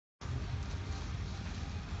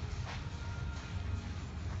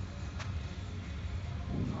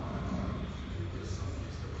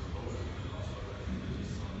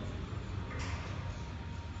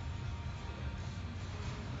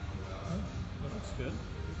good.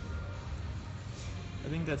 I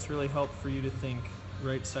think that's really helped for you to think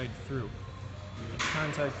right side through.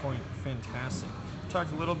 Contact point, fantastic. We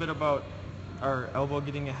talked a little bit about our elbow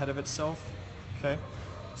getting ahead of itself. Okay,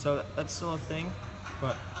 so that's still a thing,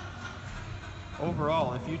 but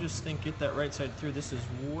overall, if you just think get that right side through, this is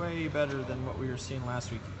way better than what we were seeing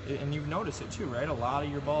last week. And you've noticed it too, right? A lot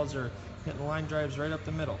of your balls are hitting line drives right up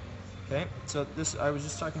the middle. Okay, so this, I was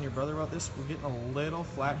just talking to your brother about this. We're getting a little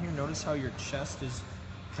flat here. Notice how your chest is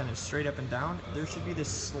kind of straight up and down. There should be this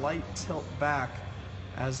slight tilt back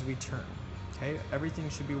as we turn. Okay, everything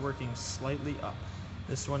should be working slightly up.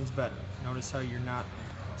 This one's better. Notice how you're not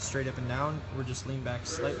straight up and down. We're just lean back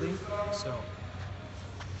slightly. So,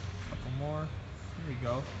 a couple more. Here we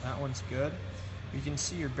go. That one's good. You can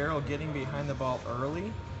see your barrel getting behind the ball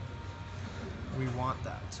early. We want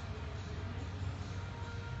that.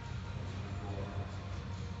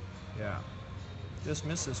 Yeah. Just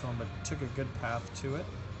missed this one, but took a good path to it.